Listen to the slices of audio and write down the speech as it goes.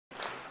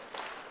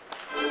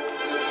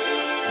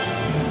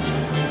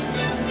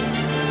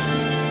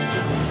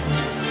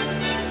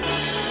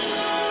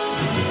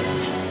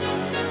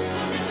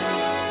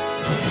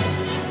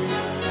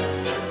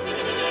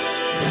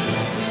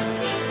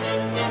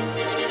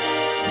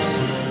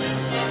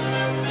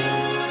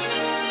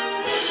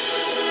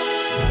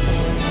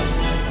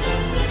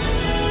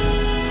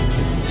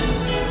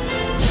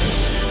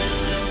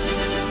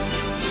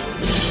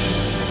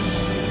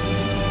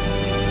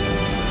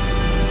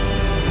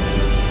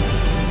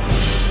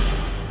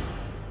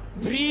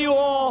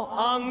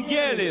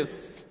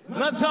Angelis,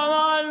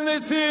 национальный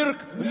цирк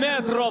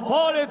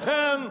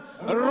Метрополитен,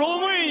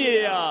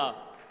 Румыния.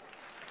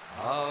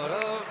 Out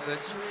of the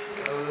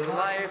tree of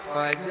life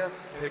I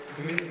just picked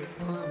me a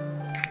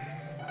plum.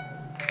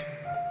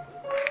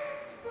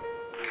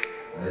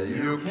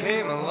 You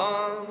came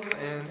along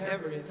and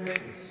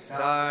everything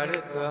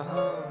started to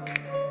hum.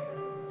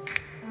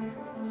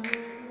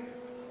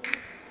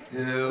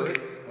 Still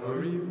it's a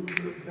real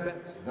good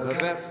bet, the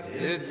best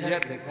is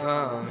yet to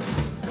come.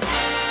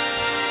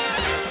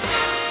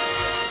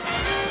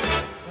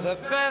 The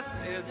best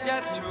is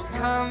yet to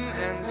come,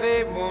 and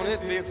babe, won't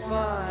it be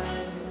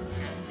fine?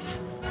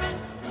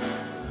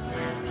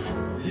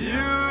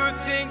 You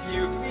think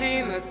you've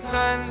seen the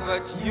sun,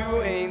 but you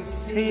ain't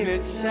seen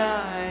it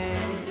shine.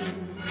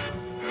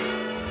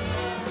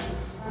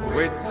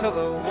 Wait till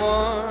the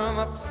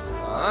warm-up's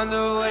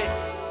underway.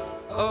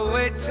 Oh,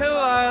 wait till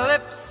our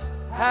lips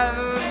have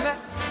met.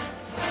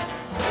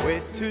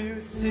 Wait till you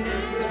see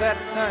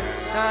that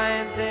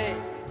sunshine day.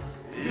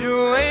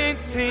 You ain't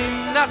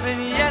seen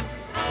nothing yet.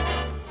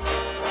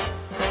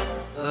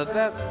 The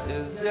best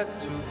is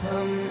yet to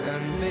come,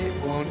 and babe,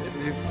 won't it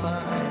be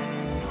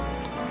fine?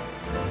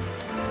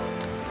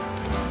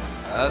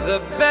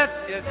 The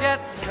best is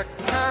yet to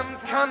come,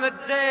 come the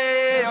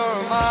day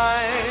you're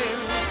mine.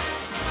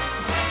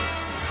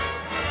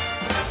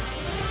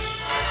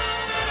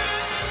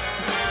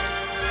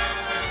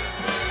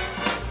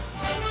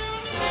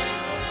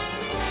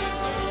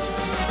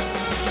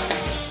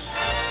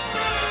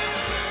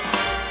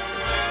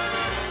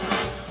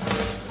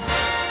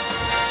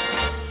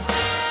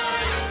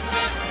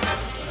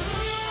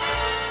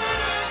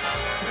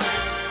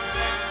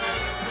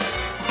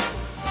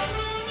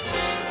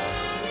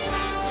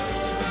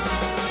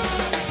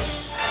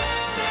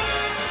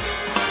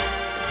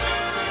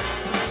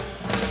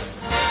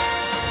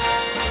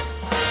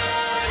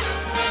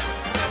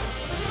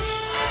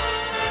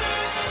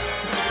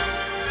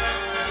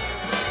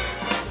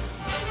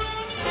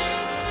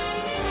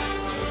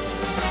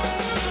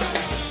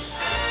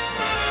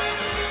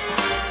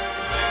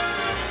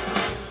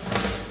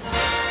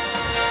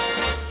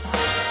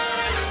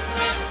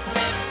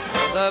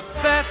 The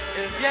best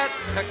is yet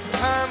to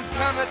come,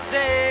 come the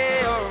day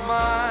you're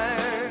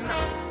mine.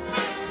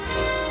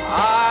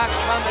 Ah,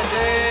 come the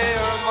day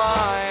you're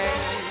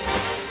mine.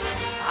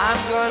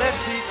 I'm gonna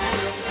teach you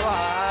to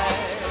fly.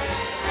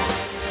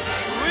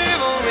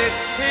 We've only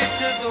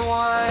tasted the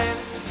wine.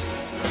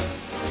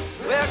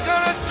 We're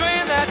gonna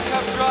drain that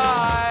cup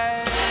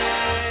dry.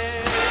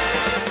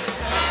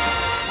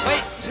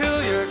 Wait till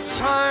your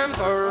charms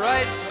are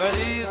right for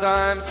these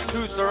arms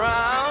to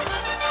surround.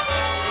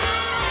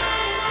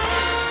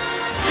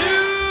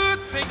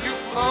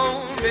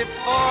 Flown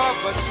before,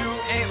 but you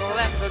ain't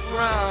left the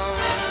ground.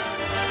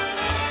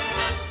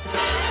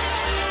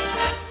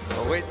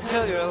 Wait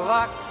till you're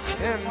locked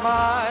in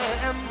my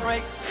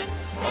embrace.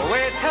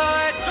 Wait till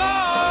I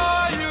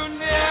draw you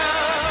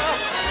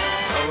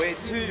near. Wait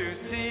till you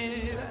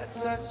see that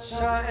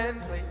sunshine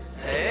place.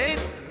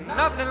 Ain't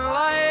nothing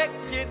like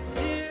it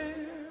here.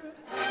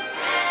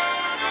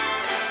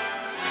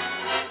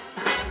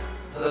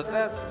 The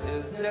best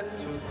is yet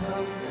to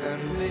come,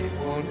 and they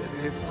won't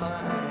be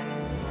fine.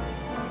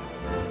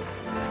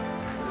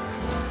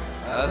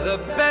 The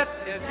best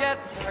is yet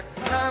to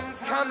come,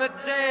 come the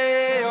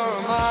day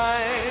you're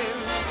mine.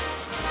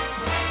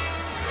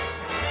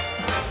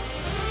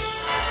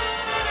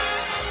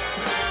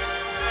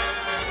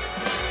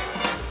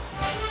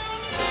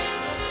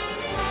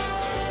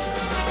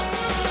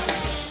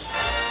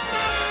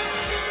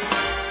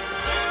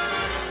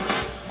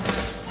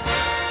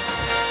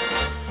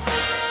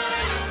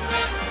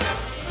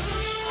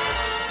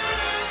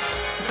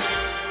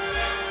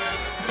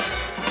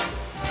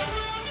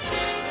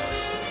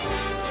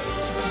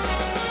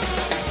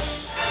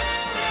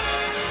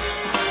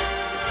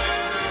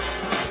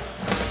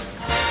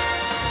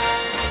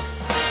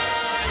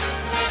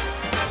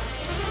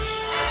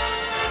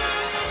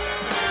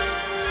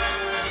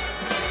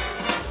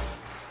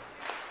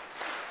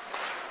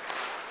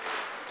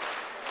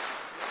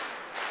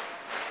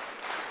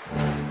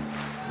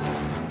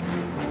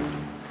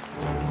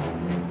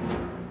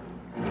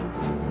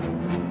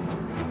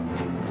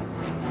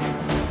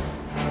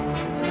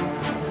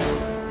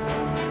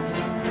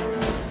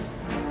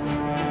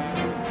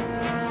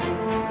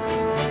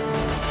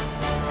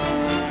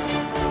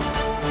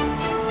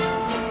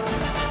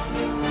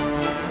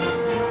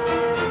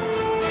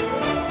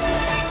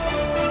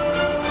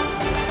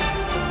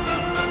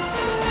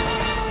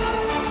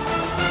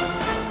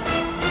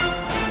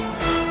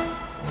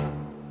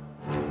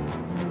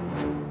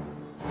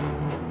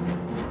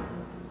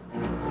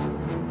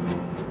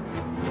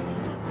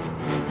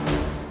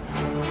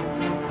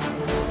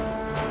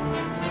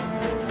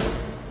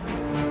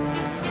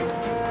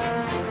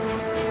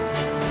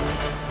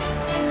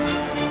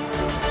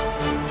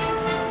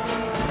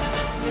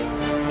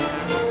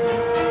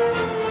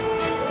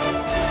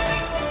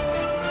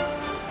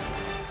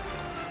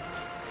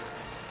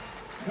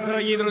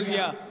 Дорогие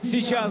друзья,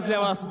 сейчас для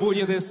вас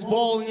будет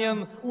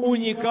исполнен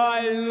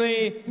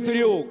уникальный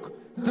трюк.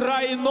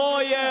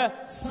 тройное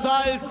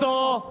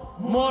сальто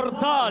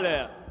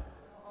мортале.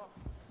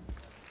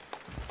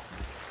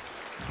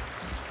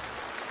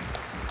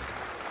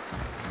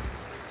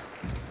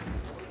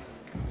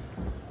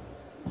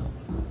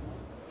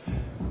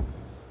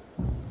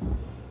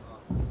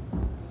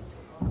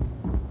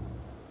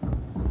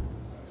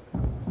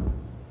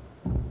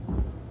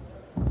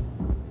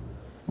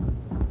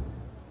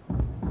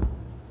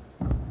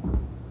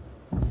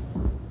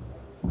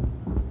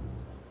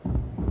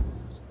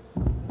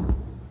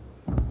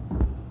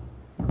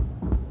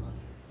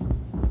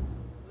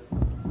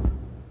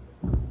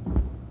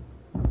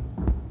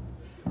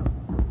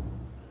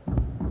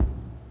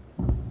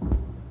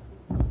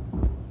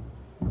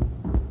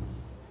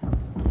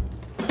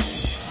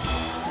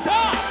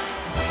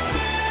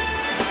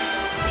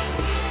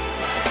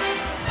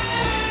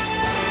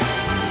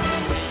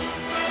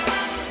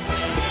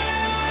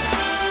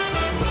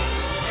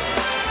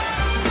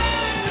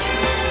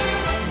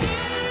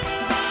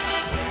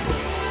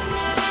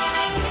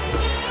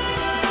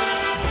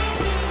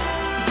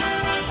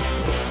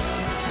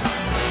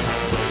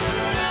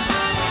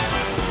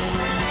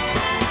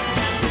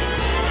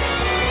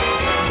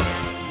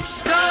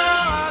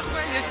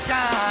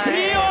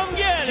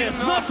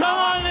 Angelis,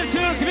 национальный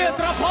цирк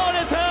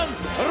Метрополитен,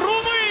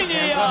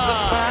 Румыния!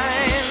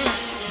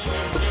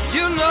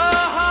 You know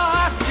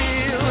how I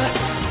feel.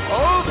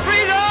 Oh,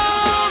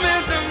 freedom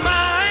is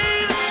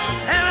mine,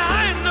 and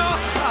I know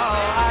how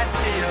I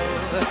feel.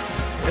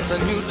 It's a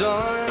new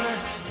dawn,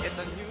 it's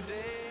a new day.